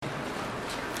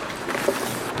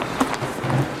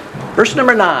Verse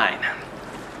number 9.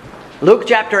 Luke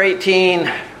chapter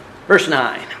 18, verse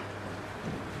 9.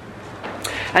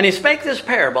 And he spake this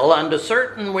parable unto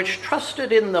certain which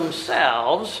trusted in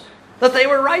themselves that they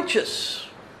were righteous,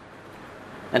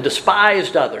 and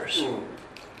despised others.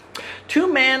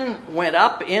 2 men went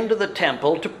up into the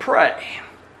temple to pray,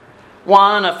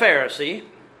 one a Pharisee,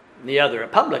 the other a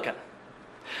publican.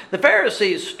 The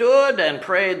Pharisee stood and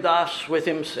prayed thus with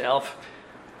himself,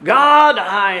 God,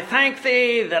 I thank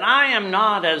thee that I am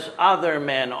not as other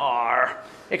men are,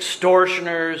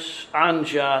 extortioners,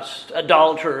 unjust,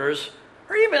 adulterers,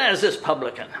 or even as this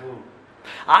publican.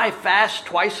 I fast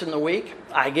twice in the week.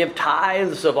 I give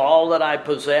tithes of all that I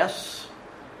possess.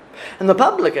 And the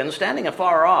publican, standing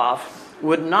afar off,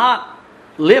 would not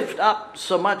lift up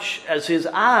so much as his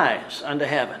eyes unto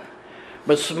heaven,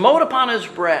 but smote upon his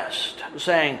breast,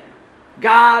 saying,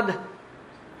 God,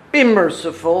 be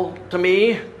merciful to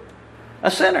me, a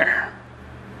sinner.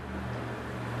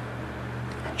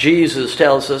 Jesus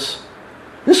tells us,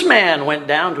 this man went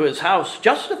down to his house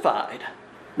justified,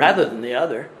 rather than the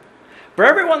other. For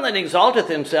everyone that exalteth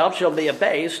himself shall be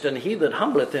abased, and he that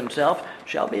humbleth himself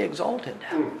shall be exalted.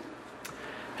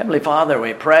 Heavenly Father,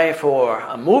 we pray for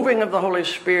a moving of the Holy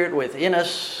Spirit within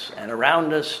us and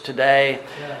around us today.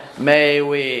 Yes. May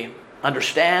we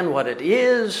understand what it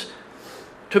is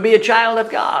to be a child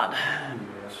of God.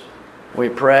 Yes. We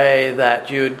pray that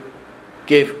you'd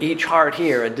give each heart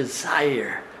here a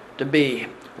desire to be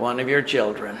one of your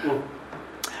children.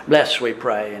 Bless, we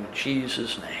pray, in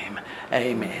Jesus' name.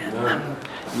 Amen. Amen.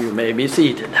 You may be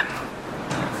seated.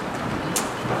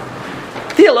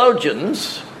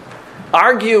 Theologians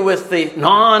argue with the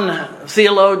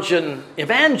non-theologian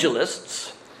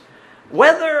evangelists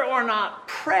whether or not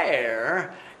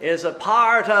prayer is a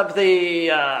part of the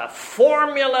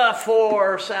formula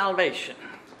for salvation.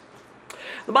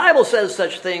 The Bible says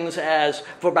such things as,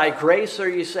 for by grace are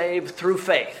ye saved through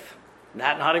faith,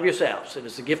 that not of yourselves. It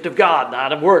is the gift of God,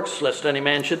 not of works, lest any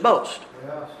man should boast.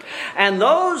 Yes. And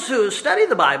those who study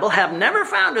the Bible have never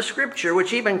found a scripture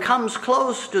which even comes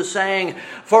close to saying,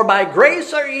 for by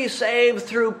grace are ye saved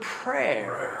through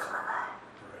prayer.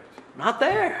 Not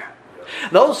there.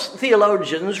 Those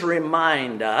theologians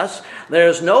remind us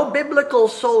there's no biblical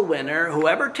soul winner who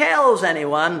ever tells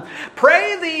anyone,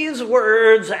 pray these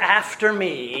words after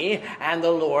me and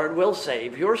the Lord will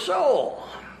save your soul.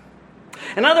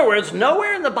 In other words,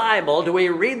 nowhere in the Bible do we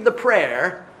read the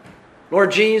prayer,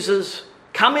 Lord Jesus,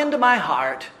 come into my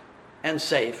heart and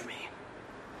save me.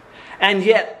 And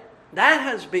yet that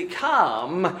has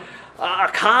become a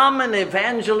common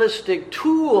evangelistic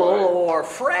tool or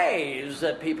phrase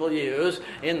that people use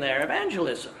in their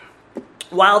evangelism.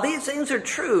 While these things are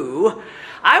true,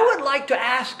 I would like to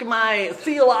ask my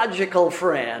theological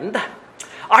friend,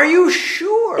 are you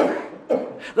sure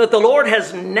that the Lord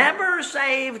has never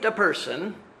saved a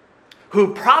person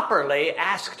who properly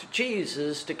asked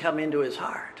Jesus to come into his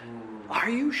heart? Are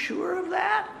you sure of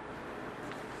that?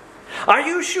 Are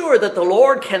you sure that the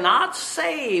Lord cannot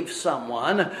save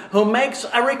someone who makes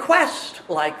a request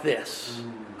like this,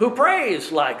 who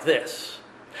prays like this?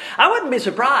 I wouldn't be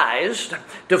surprised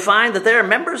to find that there are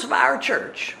members of our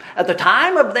church at the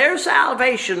time of their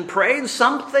salvation prayed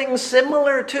something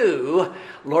similar to,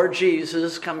 Lord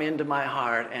Jesus, come into my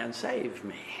heart and save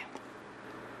me.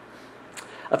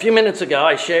 A few minutes ago,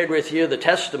 I shared with you the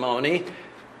testimony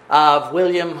of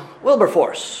William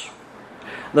Wilberforce,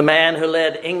 the man who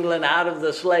led England out of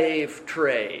the slave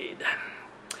trade.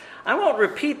 I won't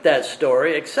repeat that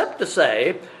story except to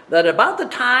say that about the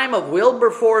time of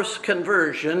Wilberforce's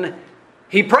conversion,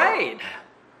 he prayed.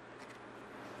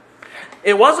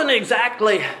 It wasn't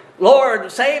exactly, Lord,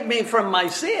 save me from my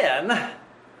sin.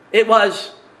 It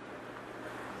was,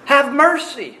 have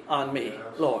mercy on me,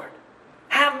 Lord.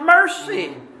 Have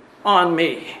mercy on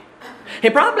me. He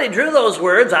probably drew those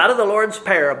words out of the Lord's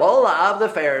parable of the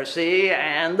Pharisee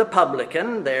and the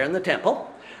publican there in the temple.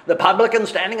 The publican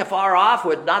standing afar off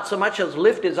would not so much as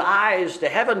lift his eyes to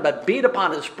heaven, but beat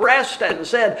upon his breast and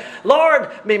said,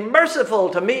 Lord, be merciful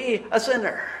to me, a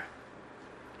sinner.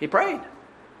 He prayed.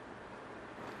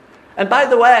 And by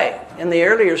the way, in the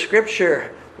earlier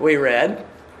scripture we read,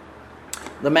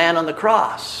 the man on the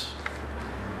cross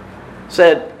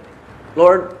said,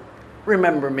 Lord,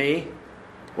 remember me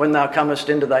when thou comest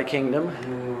into thy kingdom.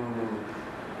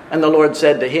 And the Lord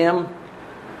said to him,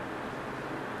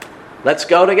 let's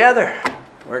go together.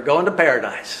 We're going to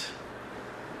paradise.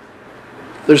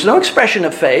 There's no expression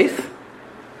of faith.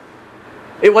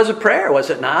 It was a prayer, was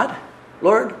it not?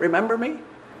 Lord, remember me.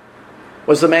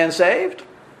 Was the man saved?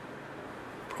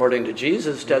 According to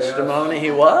Jesus' testimony, yes.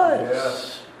 He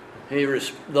was.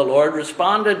 Yes. The Lord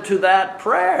responded to that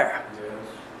prayer.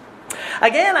 Yes.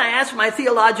 Again, I asked my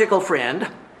theological friend,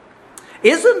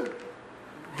 isn't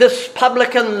this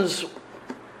publican's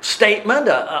statement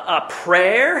a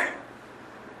prayer?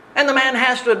 And the man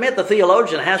has to admit, the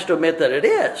theologian has to admit that it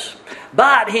is.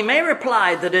 But he may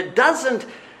reply that it doesn't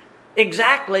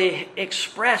exactly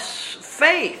express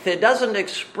faith. It doesn't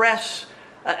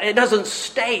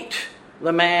state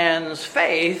the man's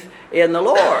faith in the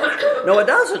Lord. No, it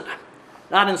doesn't.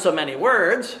 Not in so many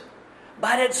words,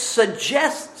 but it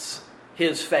suggests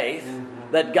his faith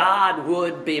that God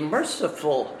would be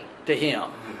merciful to him.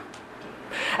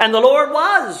 And the Lord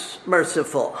was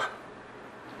merciful.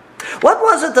 What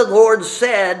was it the Lord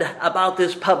said about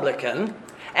this publican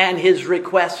and his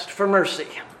request for mercy?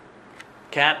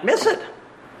 Can't miss it.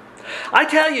 I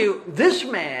tell you, this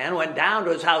man went down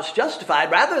to his house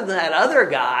justified rather than that other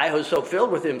guy who's so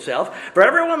filled with himself. For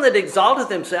everyone that exalteth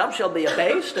himself shall be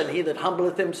abased, and he that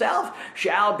humbleth himself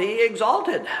shall be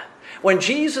exalted. When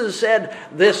Jesus said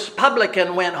this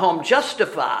publican went home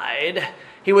justified,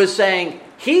 he was saying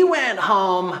he went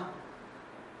home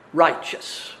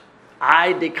righteous.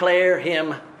 I declare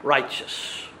him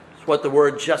righteous. That's what the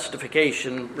word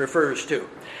justification refers to.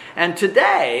 And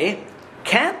today,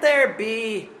 can't there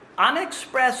be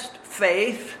unexpressed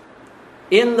faith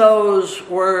in those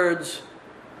words,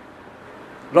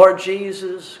 Lord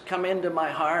Jesus, come into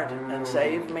my heart and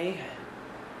save me?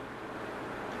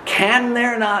 Can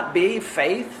there not be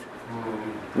faith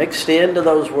mixed into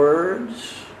those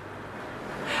words?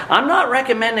 I'm not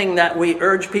recommending that we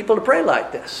urge people to pray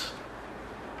like this.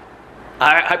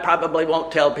 I probably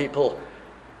won't tell people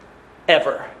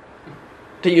ever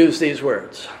to use these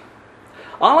words.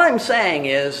 All I'm saying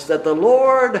is that the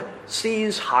Lord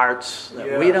sees hearts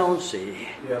that we don't see.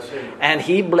 Yes, and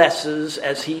he blesses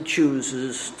as he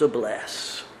chooses to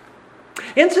bless.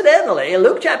 Incidentally,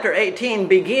 Luke chapter 18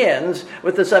 begins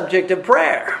with the subject of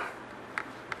prayer,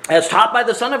 as taught by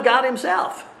the Son of God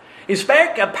himself. He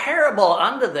spake a parable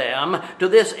unto them to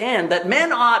this end, that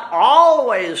men ought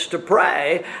always to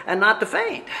pray and not to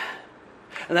faint.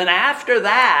 And then after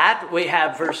that, we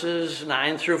have verses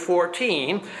 9 through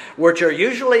 14, which are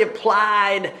usually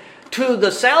applied to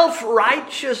the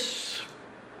self-righteous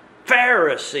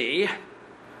Pharisee,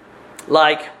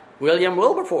 like William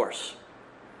Wilberforce.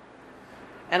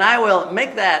 And I will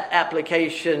make that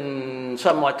application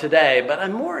somewhat today, but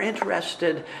I'm more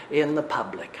interested in the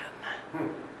publican.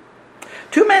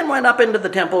 2 men went up into the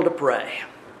temple to pray.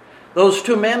 Those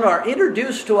 2 men are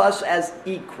introduced to us as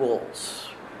equals.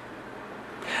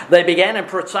 They began in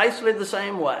precisely the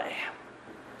same way.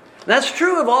 That's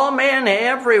true of all men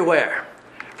everywhere.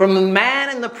 From the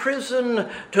man in the prison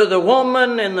to the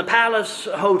woman in the palace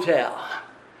hotel.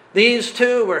 These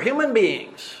 2 were human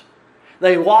beings.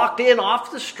 They walked in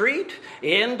off the street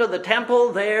into the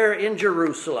temple there in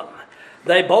Jerusalem.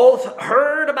 They both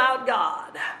heard about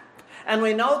God. And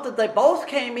we note that they both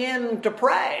came in to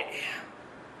pray.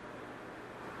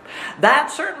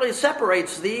 That certainly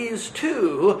separates these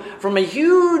 2 from a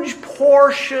huge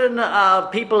portion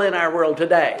of people in our world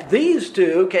today. These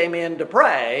 2 came in to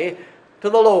pray to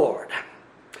the Lord.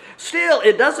 Still,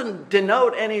 it doesn't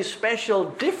denote any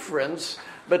special difference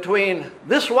between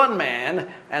this one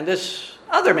man and this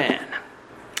other man.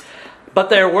 But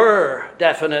there were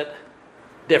definite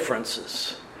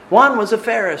differences. One was a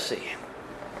Pharisee.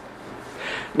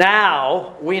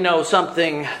 Now we know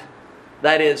something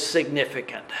that is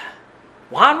significant.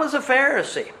 One was a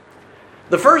Pharisee.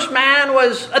 The first man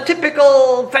was a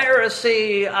typical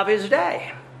Pharisee of his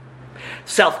day.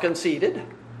 Self-conceited,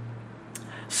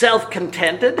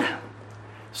 self-contented,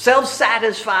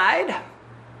 self-satisfied,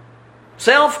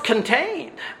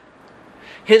 self-contained.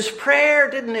 His prayer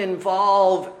didn't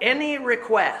involve any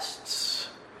requests.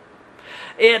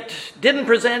 It didn't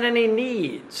present any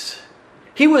needs.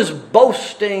 He was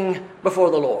boasting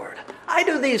before the Lord. I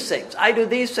do these things. I do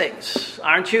these things.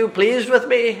 Aren't you pleased with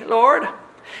me, Lord?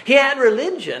 He had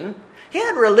religion. He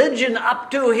had religion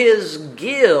up to his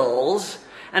gills,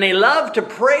 and he loved to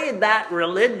parade that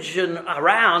religion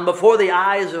around before the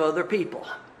eyes of other people.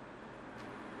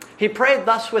 He prayed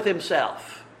thus with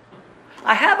himself.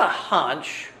 I have a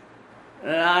hunch,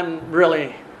 and I'm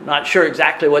really not sure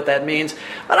exactly what that means,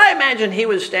 but I imagine he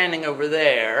was standing over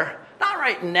there, not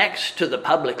right next to the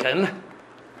publican.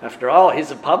 After all,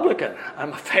 he's a publican.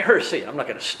 I'm a Pharisee. I'm not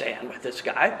going to stand with this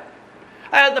guy.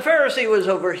 The Pharisee was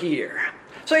over here.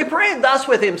 So he prayed thus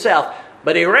with himself,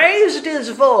 but he raised his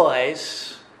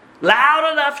voice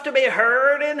loud enough to be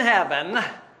heard in heaven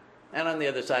and on the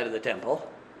other side of the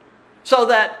temple, so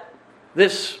that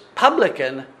this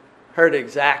publican heard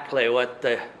exactly what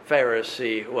the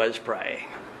Pharisee was praying.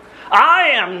 I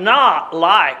am not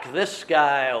like this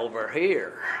guy over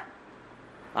here.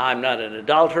 I'm not an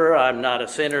adulterer. I'm not a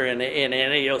sinner in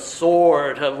any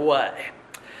sort of way.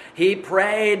 He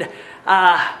prayed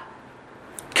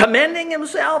commending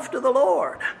himself to the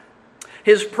Lord.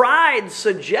 His pride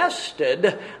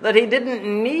suggested that he didn't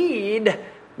need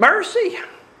mercy.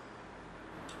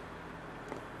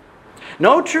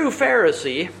 No true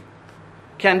Pharisee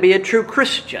can be a true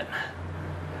Christian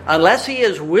unless he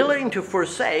is willing to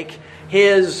forsake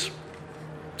his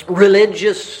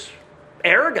religious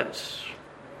arrogance.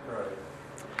 Right.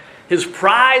 His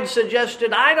pride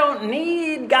suggested, I don't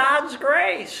need God's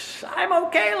grace. I'm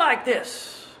okay like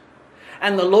this.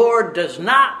 And the Lord does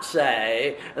not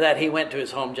say that he went to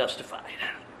his home justified.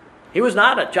 He was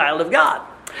not a child of God.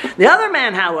 The other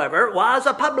man, however, was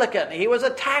a publican. He was a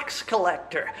tax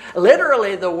collector.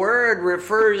 Literally, the word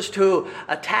refers to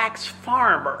a tax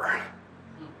farmer.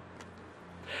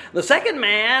 The second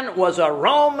man was a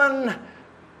Roman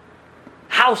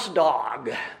house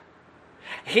dog.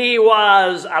 He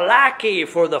was a lackey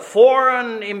for the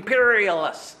foreign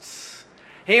imperialists.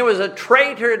 He was a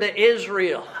traitor to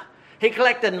Israel. He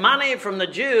collected money from the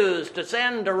Jews to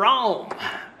send to Rome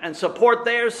and support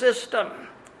their system.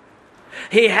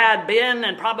 He had been,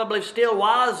 and probably still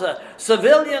was, a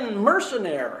civilian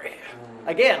mercenary.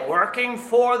 Again, working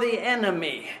for the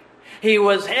enemy. He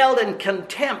was held in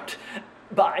contempt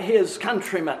by his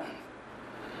countrymen.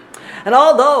 And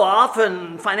although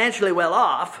often financially well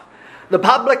off, the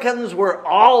publicans were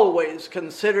always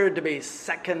considered to be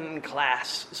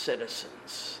second-class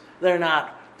citizens. They're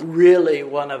not really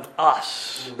one of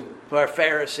us, who are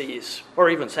Pharisees or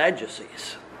even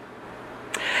Sadducees.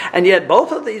 And yet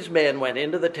both of these men went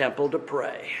into the temple to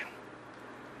pray.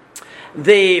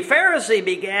 The Pharisee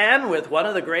began with one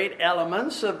of the great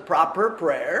elements of proper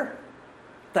prayer,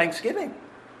 thanksgiving.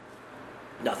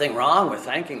 Nothing wrong with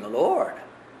thanking the Lord.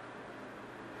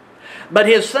 But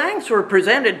his thanks were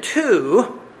presented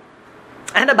to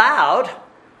and about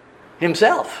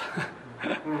himself.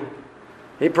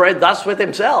 He prayed thus with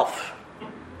himself.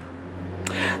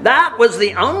 That was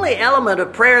the only element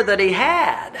of prayer that he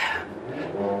had.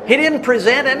 He didn't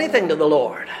present anything to the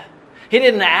Lord. He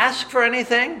didn't ask for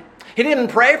anything. He didn't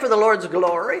pray for the Lord's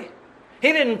glory.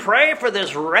 He didn't pray for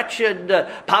this wretched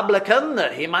publican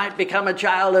that he might become a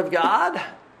child of God.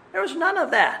 There was none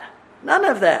of that. None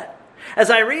of that.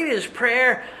 As I read his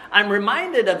prayer, I'm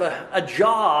reminded of a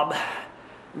job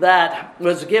that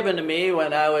was given to me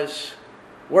when I was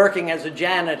working as a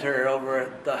janitor over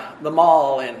at the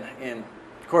mall in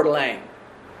Coeur d'Alene.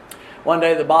 One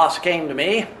day the boss came to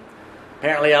me.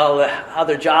 Apparently all the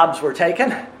other jobs were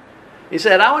taken. He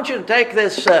said, I want you to take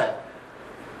this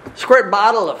squirt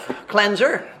bottle of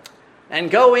cleanser and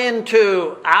go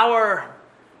into our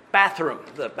bathroom,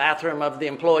 the bathroom of the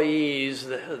employees,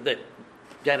 the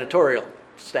janitorial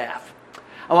staff.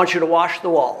 I want you to wash the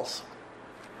walls.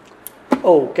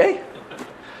 Okay.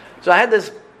 So I had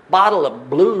this bottle of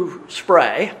blue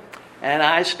spray, and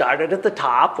I started at the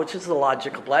top, which is the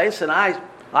logical place, and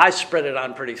I spread it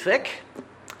on pretty thick.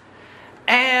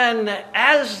 And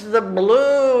as the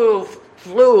blue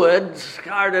fluid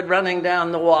started running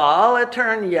down the wall, it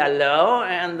turned yellow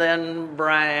and then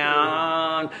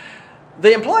brown.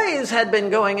 The employees had been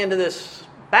going into this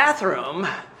bathroom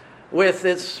with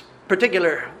this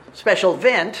particular special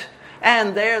vent,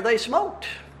 and there they smoked.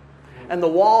 And the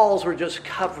walls were just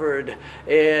covered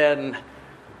in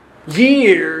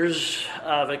years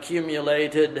of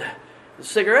accumulated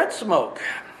cigarette smoke.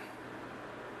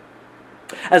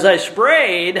 As I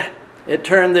sprayed, it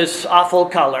turned this awful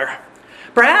color.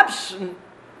 Perhaps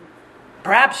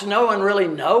no one really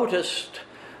noticed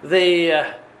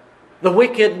the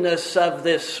wickedness of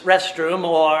this restroom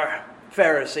or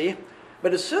Pharisee.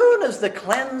 But as soon as the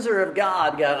cleanser of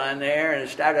God got on there and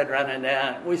started running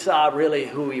down, we saw really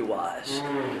who he was.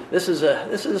 This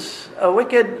is a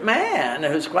wicked man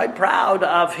who's quite proud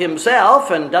of himself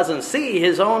and doesn't see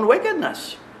his own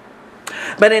wickedness.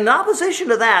 But in opposition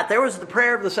to that, there was the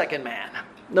prayer of the second man,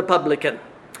 the publican.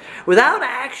 Without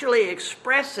actually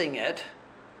expressing it,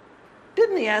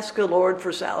 didn't he ask the Lord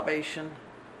for salvation?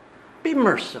 Be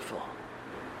merciful.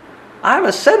 I'm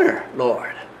a sinner,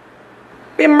 Lord.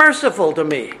 Be merciful to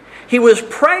me. He was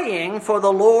praying for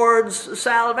the Lord's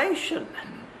salvation.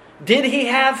 Did he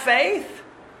have faith?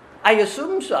 I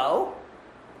assume so.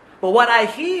 But what I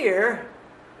hear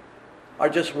are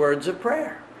just words of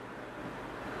prayer.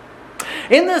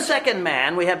 In the second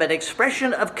man, we have an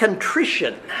expression of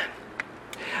contrition.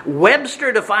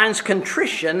 Webster defines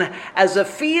contrition as a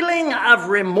feeling of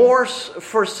remorse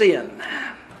for sin.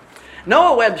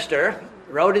 Noah Webster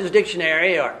wrote his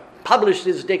dictionary, or published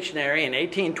his dictionary in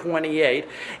 1828.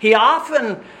 He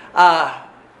often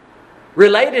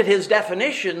related his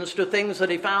definitions to things that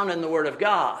he found in the Word of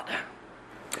God.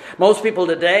 Most people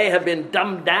today have been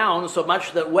dumbed down so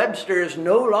much that Webster is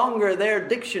no longer their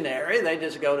dictionary. They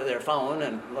just go to their phone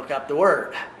and look up the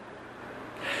word.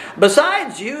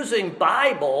 Besides using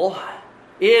Bible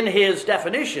in his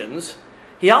definitions,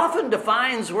 he often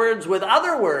defines words with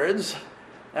other words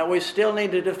that we still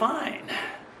need to define.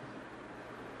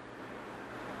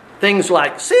 Things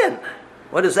like sin.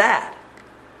 What is that?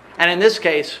 And in this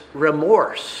case,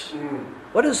 remorse.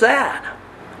 What is that?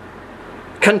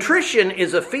 Contrition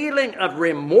is a feeling of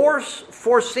remorse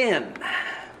for sin.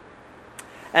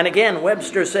 And again,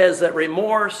 Webster says that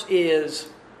remorse is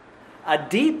a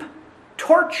deep,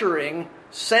 torturing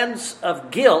sense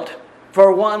of guilt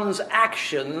for one's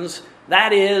actions,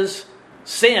 that is,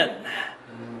 sin.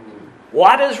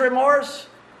 What is remorse?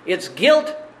 It's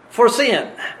guilt for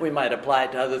sin. We might apply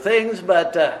it to other things,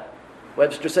 but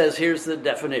Webster says here's the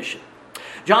definition.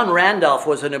 John Randolph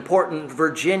was an important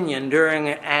Virginian during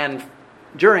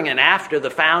and after the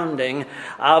founding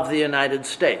of the United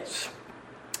States.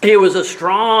 He was a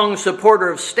strong supporter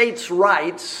of states'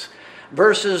 rights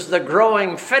versus the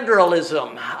growing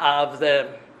federalism of the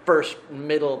first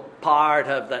middle part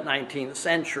of the 19th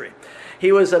century.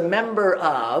 He was a member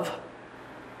of,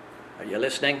 are you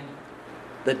listening?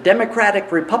 The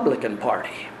Democratic Republican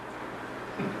Party.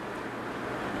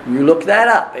 You look that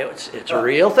up. It's a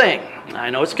real thing. I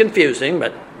know it's confusing,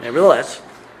 but nevertheless.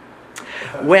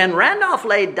 When Randolph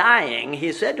lay dying,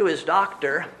 he said to his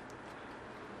doctor,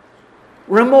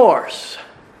 remorse.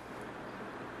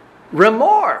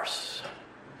 Remorse.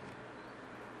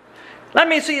 Let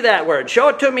me see that word. Show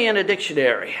it to me in a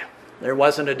dictionary. There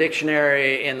wasn't a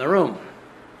dictionary in the room.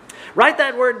 Write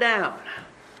that word down.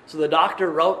 So the doctor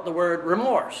wrote the word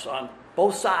remorse on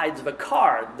both sides of a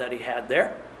card that he had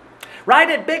there. Write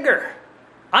it bigger.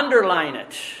 Underline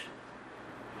it.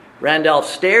 Randolph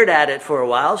stared at it for a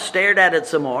while, stared at it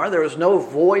some more. There was no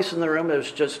voice in the room. There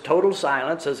was just total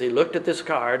silence as he looked at this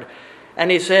card.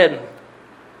 And he said,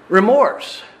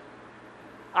 remorse.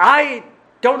 I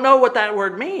don't know what that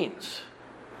word means.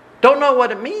 Don't know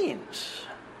what it means.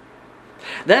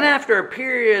 Then after a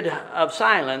period of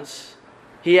silence,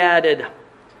 he added,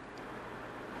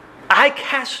 I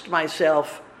cast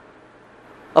myself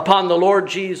upon the Lord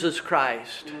Jesus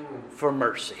Christ for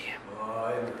mercy.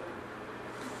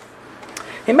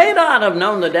 He may not have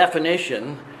known the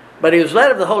definition, but he was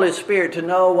led of the Holy Spirit to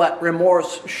know what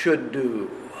remorse should do.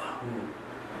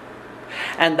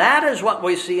 And that is what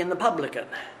we see in the publican.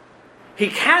 He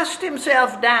cast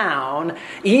himself down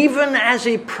even as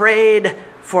he prayed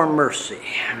for mercy.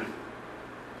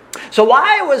 So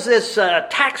why was this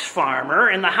tax farmer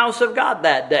in the house of God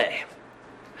that day?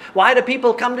 Why do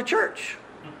people come to church?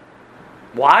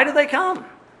 Why do they come?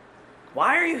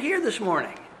 Why are you here this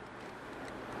morning?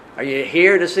 Are you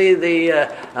here to see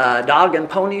the dog and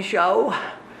pony show?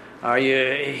 Are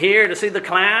you here to see the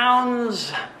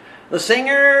clowns, the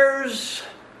singers,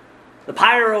 the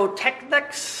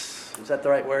pyrotechnics? Is that the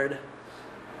right word?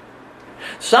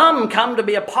 Some come to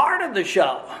be a part of the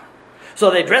show. So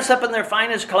they dress up in their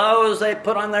finest clothes, they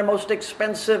put on their most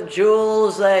expensive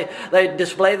jewels, they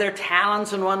display their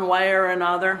talents in one way or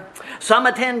another. Some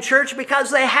attend church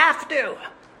because they have to,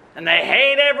 and they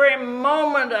hate every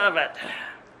moment of it.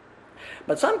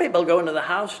 But some people go into the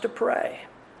house to pray,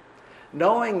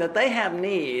 knowing that they have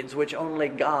needs which only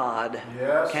God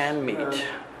can meet.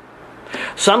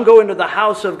 Some go into the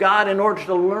house of God in order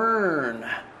to learn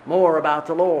more about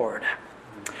the Lord.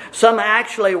 Some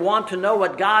actually want to know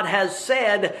what God has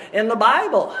said in the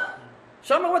Bible.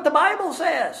 Some know what the Bible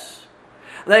says.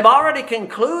 They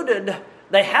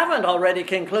haven't already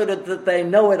concluded that they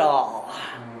know it all.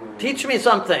 Teach me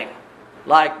something,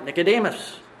 like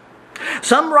Nicodemus.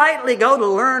 Some rightly go to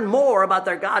learn more about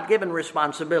their God-given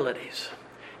responsibilities.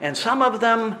 And some of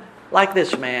them, like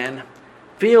this man,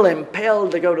 feel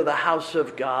impelled to go to the house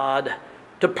of God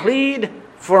to plead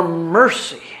for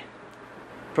mercy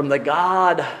from the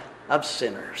God of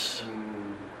sinners.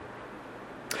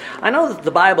 I know that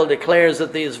the Bible declares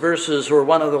that these verses were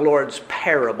one of the Lord's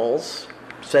parables,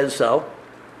 says so.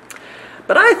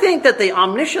 But I think that the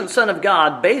omniscient Son of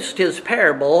God based his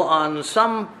parable on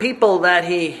some people that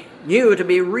he knew to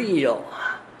be real.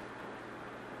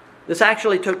 This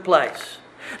actually took place.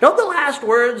 Don't the last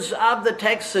words of the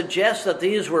text suggest that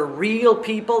these were real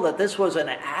people, that this was an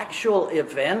actual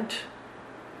event?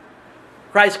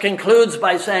 Christ concludes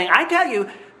by saying, I tell you,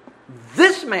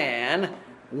 this man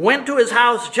went to his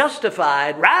house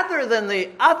justified rather than the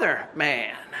other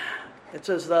man. It's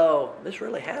as though this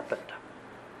really happened.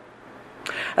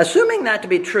 Assuming that to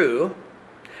be true,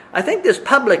 I think this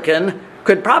publican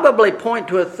could probably point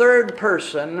to a third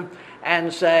person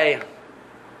and say,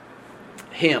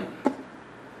 him.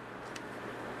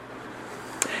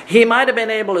 He might have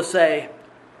been able to say,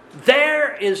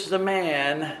 there is the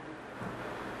man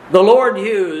the Lord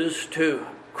used to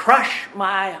crush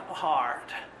my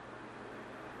heart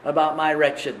about my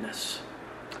wretchedness.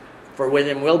 For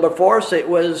William Wilberforce, it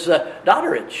was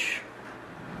Doddridge.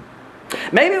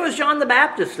 Maybe it was John the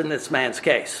Baptist in this man's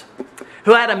case,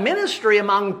 who had a ministry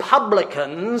among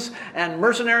publicans and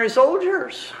mercenary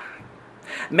soldiers.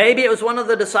 Maybe it was one of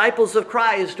the disciples of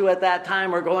Christ who at that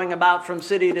time were going about from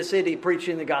city to city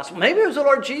preaching the gospel. Maybe it was the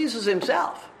Lord Jesus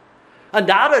himself.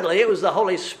 Undoubtedly, it was the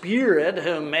Holy Spirit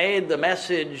who made the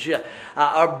message,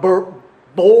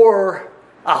 bore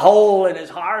a hole in his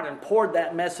heart and poured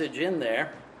that message in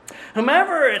there.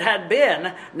 Whomever it had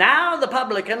been, now the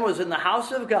publican was in the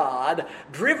house of God,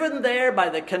 driven there by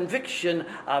the conviction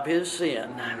of his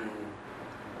sin.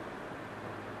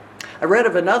 I read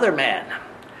of another man,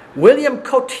 William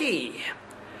Coatee,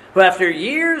 who after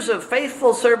years of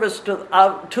faithful service to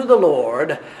the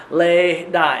Lord lay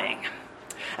dying.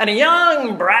 And a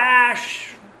young, brash,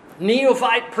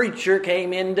 neophyte preacher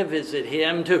came in to visit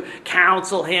him, to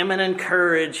counsel him and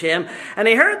encourage him. And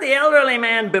he heard the elderly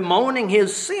man bemoaning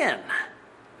his sin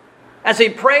as he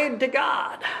prayed to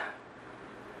God.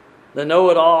 The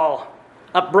know-it-all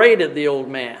upbraided the old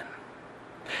man.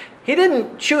 He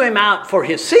didn't chew him out for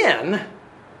his sin,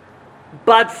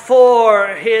 but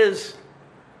for his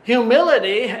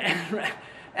humility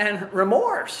and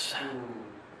remorse.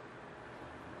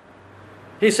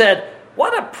 He said,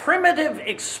 what a primitive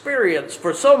experience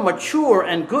for so mature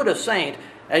and good a saint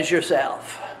as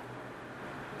yourself.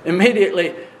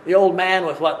 Immediately, the old man,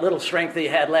 with what little strength he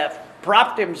had left,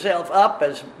 propped himself up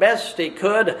as best he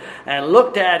could and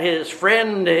looked at his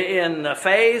friend in the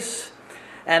face,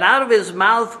 and out of his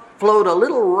mouth flowed a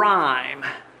little rhyme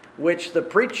which the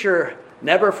preacher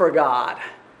never forgot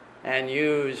and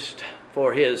used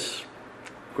for his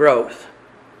growth.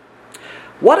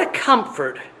 What a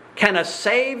comfort can a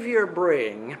Savior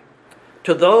bring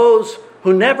to those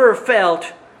who never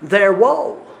felt their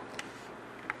woe?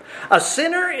 A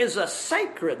sinner is a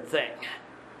sacred thing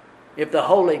if the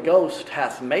Holy Ghost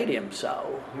hath made him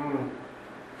so.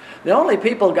 The only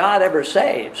people God ever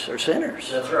saves are sinners.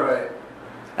 That's right.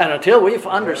 And until we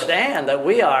understand that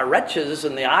we are wretches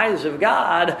in the eyes of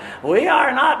God, we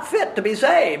are not fit to be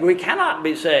saved. We cannot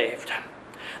be saved.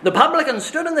 The publican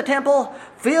stood in the temple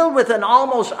filled with an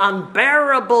almost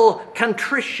unbearable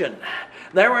contrition.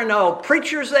 There were no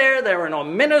preachers there. There were no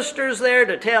ministers there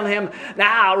to tell him,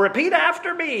 now repeat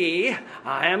after me,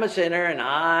 I am a sinner and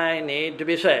I need to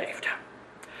be saved.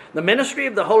 The ministry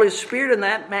of the Holy Spirit in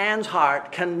that man's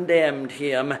heart condemned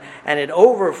him, and it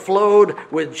overflowed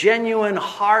with genuine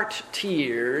heart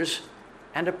tears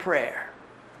and a prayer.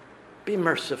 Be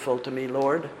merciful to me,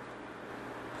 Lord.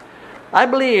 I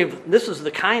believe this is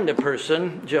the kind of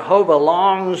person Jehovah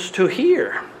longs to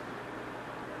hear.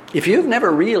 If you've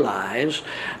never realized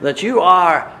that you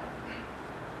are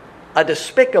a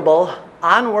despicable,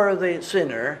 unworthy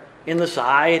sinner in the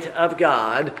sight of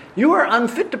God, you are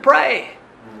unfit to pray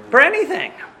for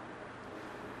anything.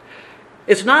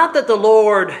 It's not that the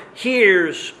Lord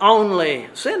hears only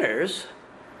sinners.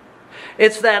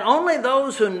 It's that only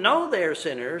those who know they're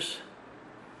sinners,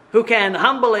 who can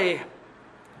humbly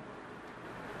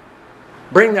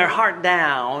bring their heart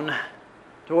down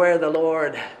to where the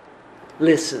Lord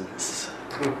listens.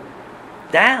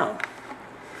 Down.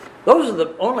 Those are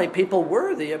the only people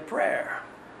worthy of prayer.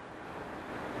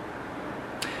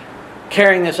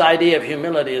 Carrying this idea of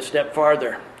humility a step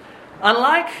farther.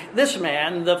 Unlike this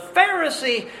man, the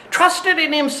Pharisee trusted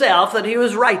in himself that he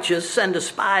was righteous and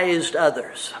despised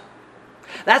others.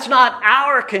 That's not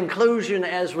our conclusion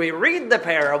as we read the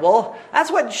parable.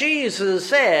 That's what Jesus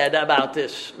said about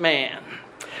this man.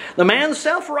 The man's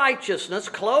self-righteousness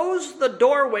closed the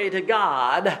doorway to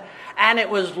God, and it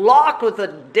was locked with a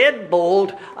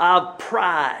deadbolt of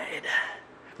pride.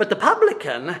 But the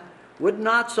publican would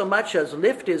not so much as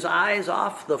lift his eyes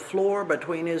off the floor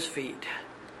between his feet.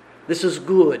 This is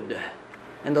good,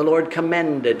 and the Lord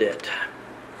commended it.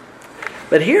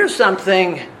 But here's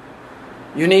something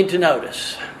you need to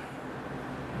notice.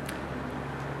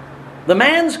 The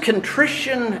man's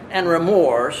contrition and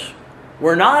remorse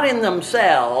were not in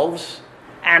themselves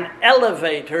an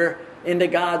elevator into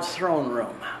God's throne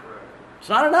room. It's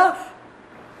not enough.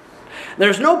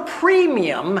 There's no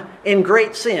premium in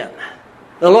great sin.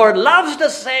 The Lord loves to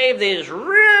save these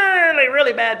really,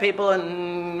 really bad people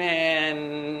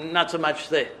and not so much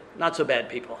the not so bad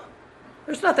people.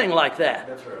 There's nothing like that.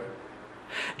 That's right.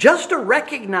 Just to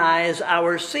recognize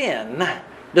our sin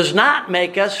does not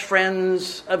make us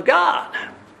friends of God.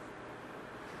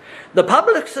 The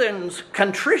publican's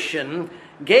contrition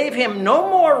gave him no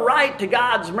more right to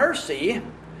God's mercy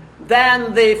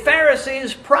than the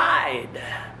Pharisees' pride.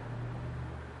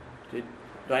 Do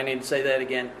I need to say that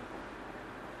again?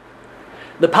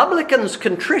 The publican's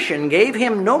contrition gave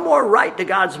him no more right to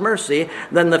God's mercy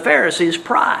than the Pharisees'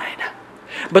 pride.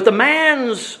 But the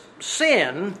man's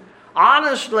sin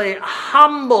honestly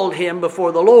humbled him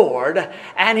before the Lord,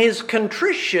 and his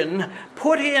contrition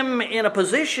put him in a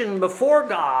position before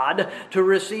God to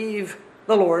receive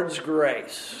the Lord's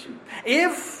grace.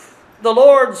 If the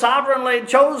Lord sovereignly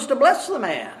chose to bless the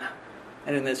man,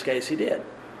 and in this case he did.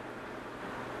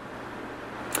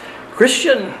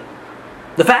 Christian,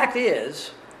 the fact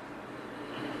is,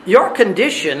 your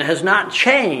condition has not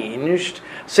changed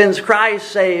since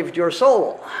Christ saved your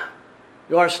soul.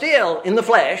 You are still, in the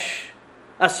flesh,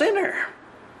 a sinner.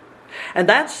 And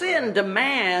that sin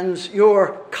demands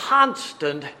your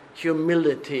constant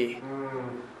humility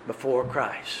before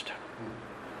Christ.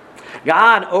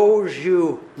 God owes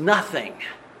you nothing.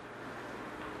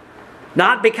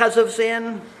 Not because of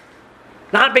sin,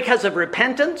 not because of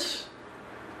repentance,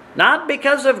 not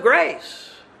because of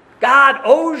grace. God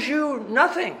owes you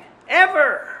nothing,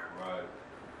 ever.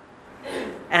 Right.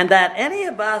 And that any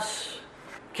of us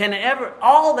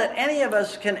all that any of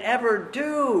us can ever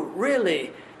do,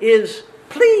 really, is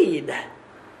plead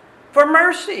for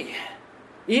mercy,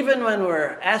 even when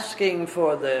we're asking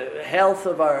for the health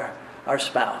of our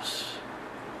spouse.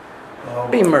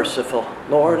 Be merciful,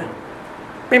 Lord.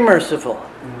 Be merciful.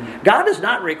 God is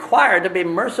not required to be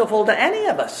merciful to any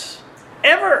of us,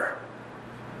 ever.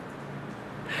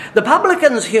 The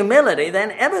publican's humility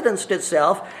then evidenced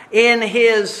itself in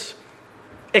his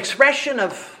expression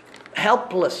of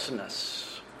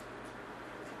helplessness.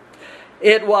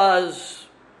 It was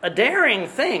a daring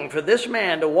thing for this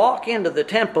man to walk into the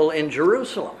temple in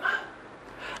Jerusalem,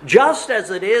 just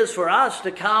as it is for us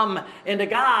to come into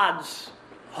God's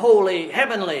holy,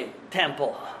 heavenly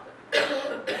temple.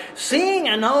 Seeing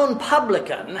a known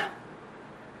publican,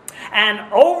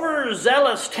 an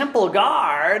overzealous temple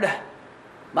guard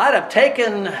might have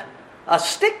taken a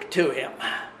stick to him,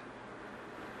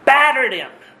 battered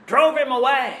him, drove him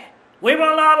away. We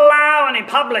will not allow any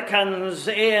publicans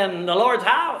in the Lord's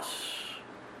house.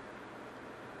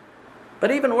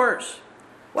 But even worse,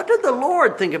 what did the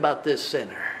Lord think about this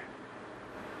sinner?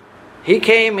 He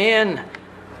came in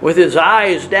with his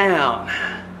eyes down,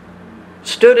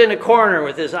 stood in a corner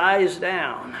with his eyes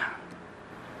down.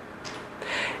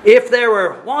 If there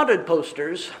were wanted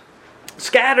posters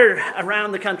scattered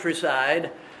around the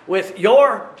countryside with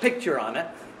your picture on it,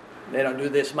 they don't do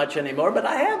this much anymore, but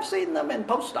I have seen them in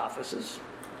post offices.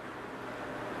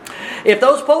 If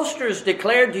those posters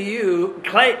declared you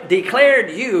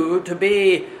to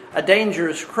be a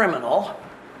dangerous criminal,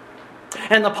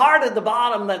 and the part at the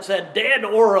bottom that said dead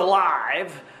or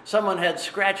alive, someone had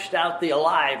scratched out the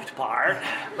alive part,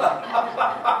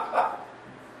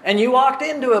 and you walked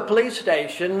into a police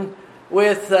station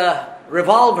with a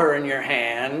revolver in your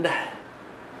hand,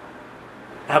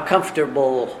 how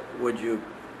comfortable would you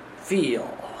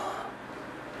feel?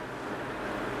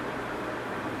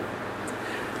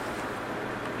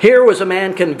 Here was a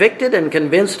man convicted and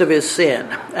convinced of his sin,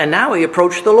 and now he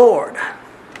approached the Lord.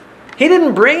 He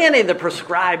didn't bring any of the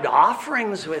prescribed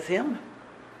offerings with him.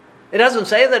 It doesn't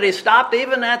say that he stopped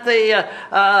even at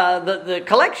the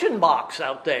collection box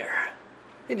out there.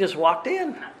 He just walked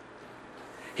in.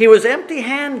 He was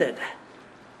empty-handed,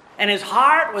 and his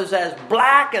heart was as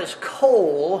black as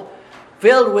coal,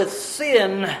 filled with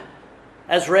sin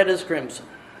as red as crimson.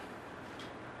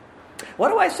 What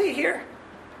do I see here?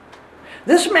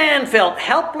 This man felt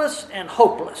helpless and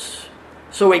hopeless,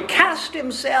 so he cast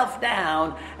himself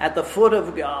down at the foot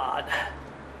of God,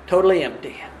 totally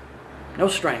empty, no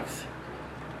strength.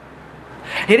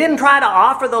 He didn't try to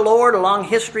offer the Lord a long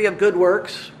history of good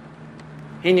works.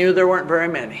 He knew there weren't very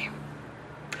many.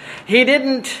 He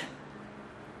didn't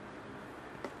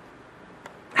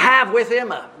have with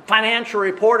him a financial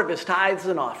report of his tithes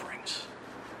and offerings.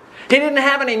 He didn't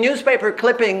have any newspaper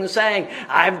clippings saying,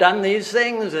 I've done these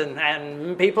things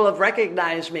and people have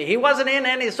recognized me. He wasn't in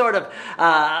any sort of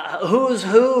who's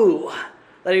who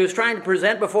that he was trying to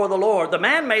present before the Lord. The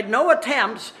man made no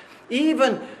attempts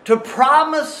even to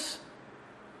promise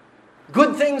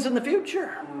good things in the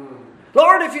future.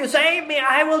 Lord, if you save me,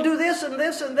 I will do this and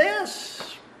this and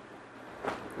this.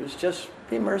 It was just,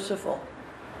 be merciful.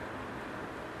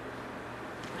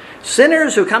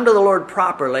 Sinners who come to the Lord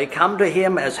properly come to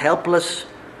Him as helpless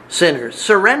sinners,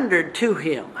 surrendered to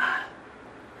Him.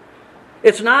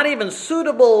 It's not even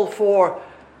suitable for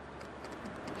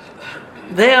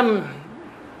they're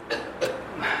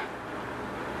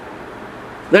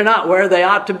not where they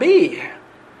ought to be.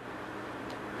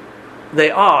 They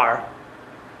are,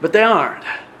 but they aren't.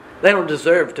 They don't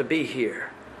deserve to be here.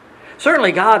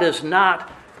 Certainly God is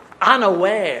not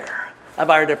unaware of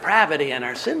our depravity and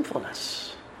our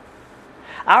sinfulness.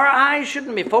 Our eyes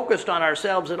shouldn't be focused on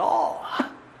ourselves at all.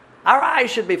 Our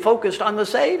eyes should be focused on the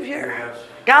Savior. Yes.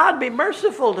 God, be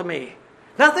merciful to me.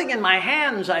 Nothing in my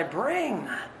hands I bring.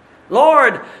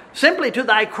 Lord, simply to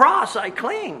thy cross I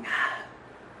cling.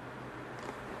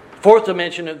 Fourth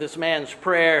dimension of this man's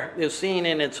prayer is seen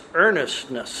in its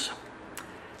earnestness.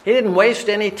 He didn't waste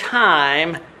any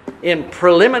time in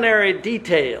preliminary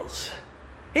details.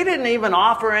 He didn't even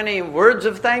offer any words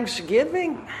of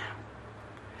thanksgiving.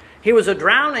 He was a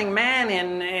drowning man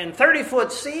in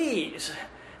 30-foot seas,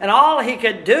 and all he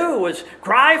could do was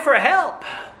cry for help.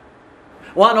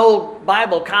 One old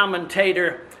Bible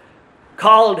commentator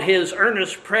called his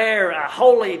earnest prayer a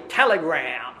holy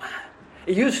telegram.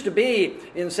 It used to be,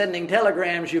 in sending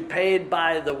telegrams, you paid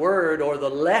by the word or the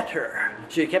letter,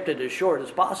 so you kept it as short as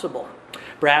possible.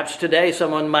 Perhaps today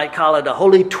someone might call it a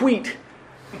holy tweet,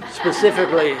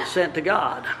 specifically sent to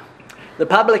God. The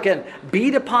publican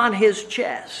beat upon his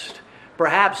chest,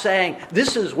 perhaps saying,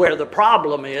 this is where the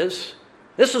problem is.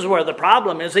 This is where the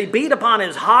problem is. He beat upon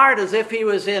his heart as if he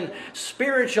was in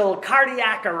spiritual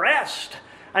cardiac arrest.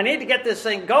 I need to get this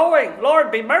thing going.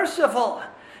 Lord, be merciful.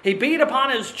 He beat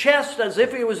upon his chest as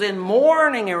if he was in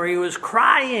mourning or he was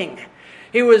crying.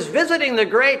 He was visiting the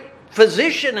great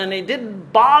physician, and he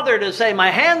didn't bother to say,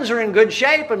 my hands are in good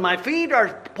shape and my feet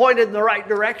are pointed in the right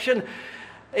direction.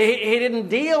 He didn't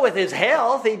deal with his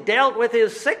health. He dealt with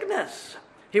his sickness.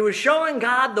 He was showing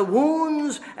God the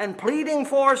wounds and pleading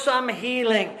for some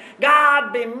healing.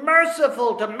 God, be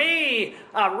merciful to me,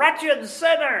 a wretched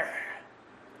sinner.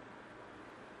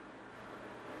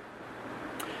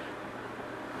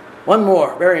 One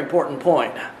more very important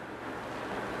point.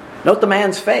 Note the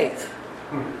man's faith.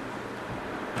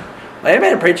 Wait a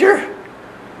minute, preacher.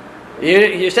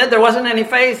 You said there wasn't any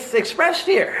faith expressed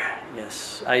here.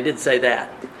 Yes, I did say that.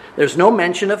 There's no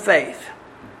mention of faith.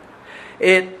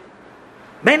 It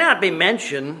may not be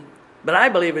mentioned, but I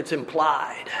believe it's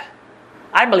implied.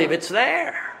 I believe it's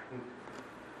there.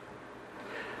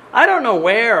 I don't know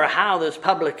where or how this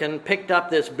publican picked up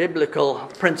this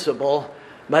biblical principle,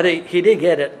 but he did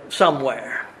get it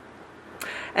somewhere.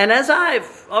 And as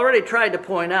I've already tried to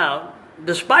point out,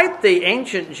 despite the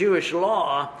ancient Jewish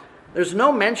law, there's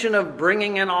no mention of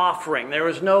bringing an offering. There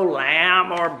was no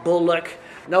lamb or bullock,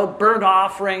 no burnt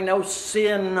offering, no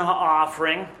sin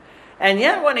offering. And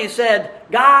yet when he said,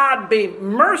 God, be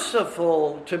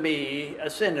merciful to me, a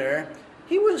sinner,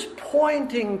 he was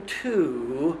pointing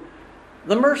to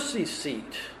the mercy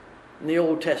seat in the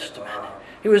Old Testament.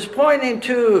 He was pointing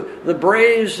to the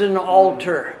brazen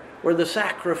altar where the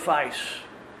sacrifice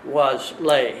was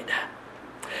laid.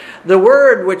 The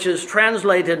word which is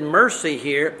translated mercy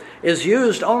here is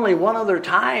used only one other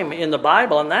time in the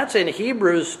Bible, and that's in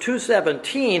Hebrews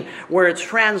 2:17, where it's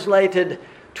translated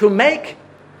to make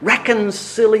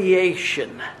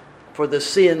reconciliation for the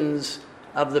sins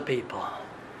of the people.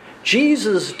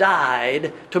 Jesus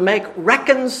died to make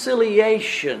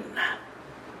reconciliation.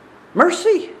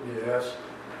 Mercy. Yes.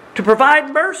 To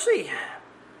provide mercy.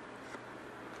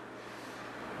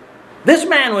 This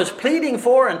man was pleading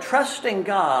for and trusting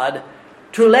God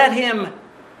to let him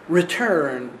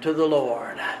return to the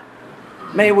Lord.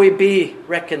 May we be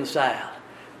reconciled.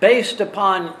 Based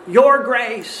upon your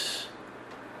grace,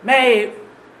 may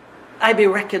I be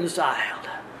reconciled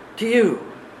to you.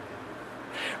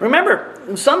 Remember,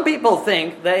 some people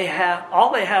think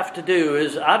all they have to do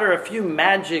is utter a few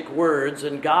magic words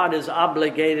and God is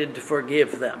obligated to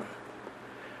forgive them.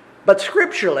 But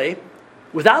scripturally,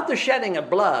 without the shedding of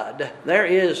blood, there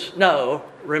is no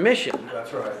remission.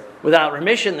 That's right. Without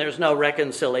remission, there's no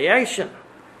reconciliation.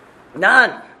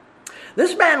 None.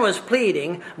 This man was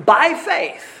pleading by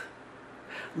faith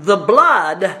the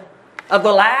blood of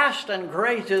the last and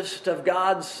greatest of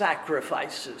God's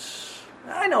sacrifices.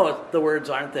 I know the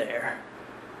words aren't there,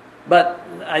 but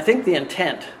I think the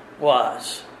intent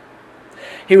was.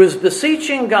 He was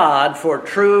beseeching God for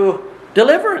true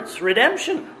deliverance,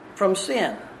 redemption from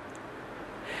sin.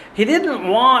 He didn't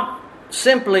want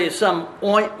simply some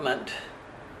ointment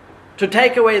to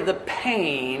take away the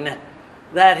pain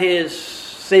that his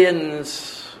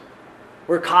sins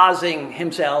were causing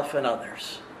himself and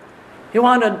others. He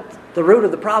wanted the root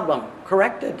of the problem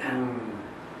corrected.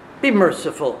 Be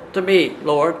merciful to me,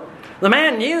 Lord. The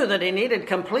man knew that he needed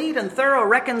complete and thorough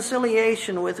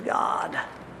reconciliation with God.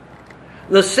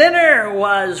 The sinner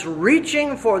was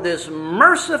reaching for this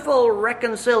merciful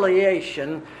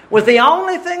reconciliation with the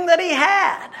only thing that he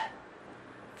had: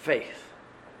 faith.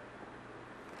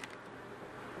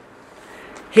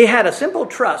 He had a simple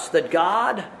trust that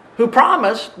God, who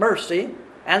promised mercy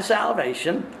and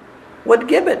salvation, would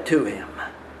give it to him.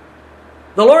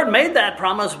 The Lord made that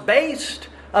promise based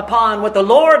upon what the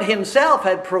Lord himself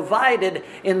had provided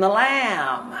in the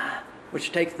Lamb,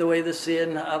 which taketh away the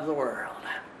sin of the world.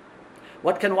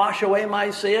 What can wash away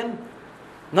my sin?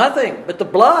 Nothing but the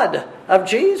blood of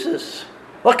Jesus.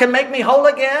 What can make me whole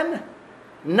again?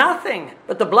 Nothing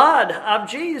but the blood of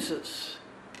Jesus.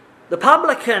 The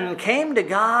publican came to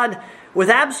God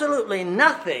with absolutely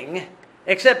nothing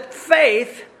except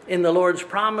faith in the Lord's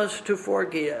promise to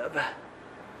forgive.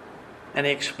 And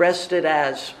he expressed it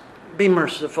as, "Be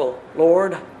merciful,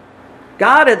 Lord."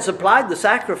 God had supplied the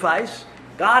sacrifice.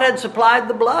 God had supplied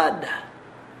the blood.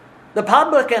 The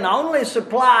publican only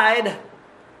supplied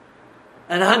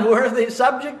an unworthy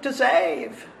subject to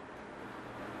save.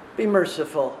 Be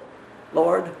merciful,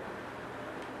 Lord.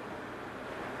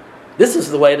 This is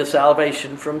the way to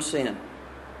salvation from sin.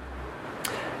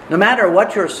 No matter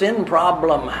what your sin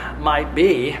problem might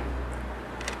be,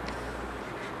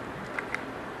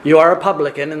 you are a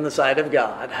publican in the sight of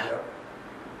God.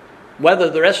 Whether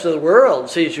the rest of the world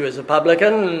sees you as a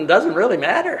publican doesn't really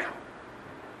matter.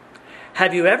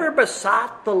 Have you ever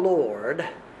besought the Lord?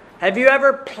 Have you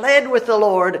ever pled with the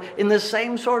Lord in the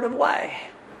same sort of way?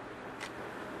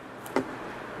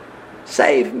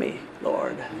 Save me,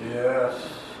 Lord. Yes.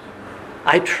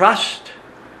 I trust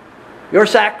your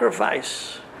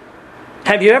sacrifice.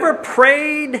 Have you ever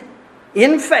prayed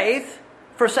in faith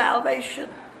for salvation?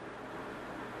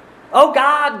 Oh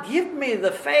God, give me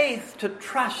the faith to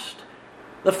trust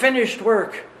the finished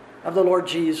work of the Lord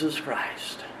Jesus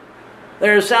Christ.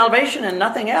 There is salvation in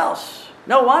nothing else,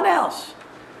 no one else.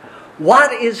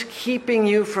 What is keeping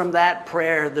you from that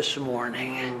prayer this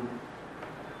morning?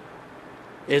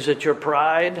 Is it your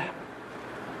pride,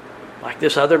 like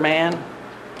this other man?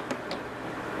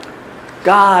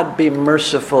 God, be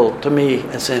merciful to me,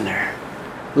 a sinner.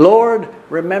 Lord,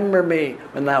 remember me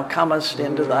when thou comest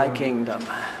into thy kingdom.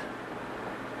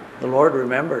 The Lord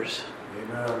remembers.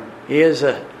 Amen. He is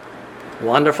a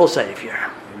wonderful Savior.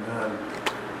 Amen.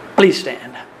 Please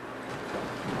stand.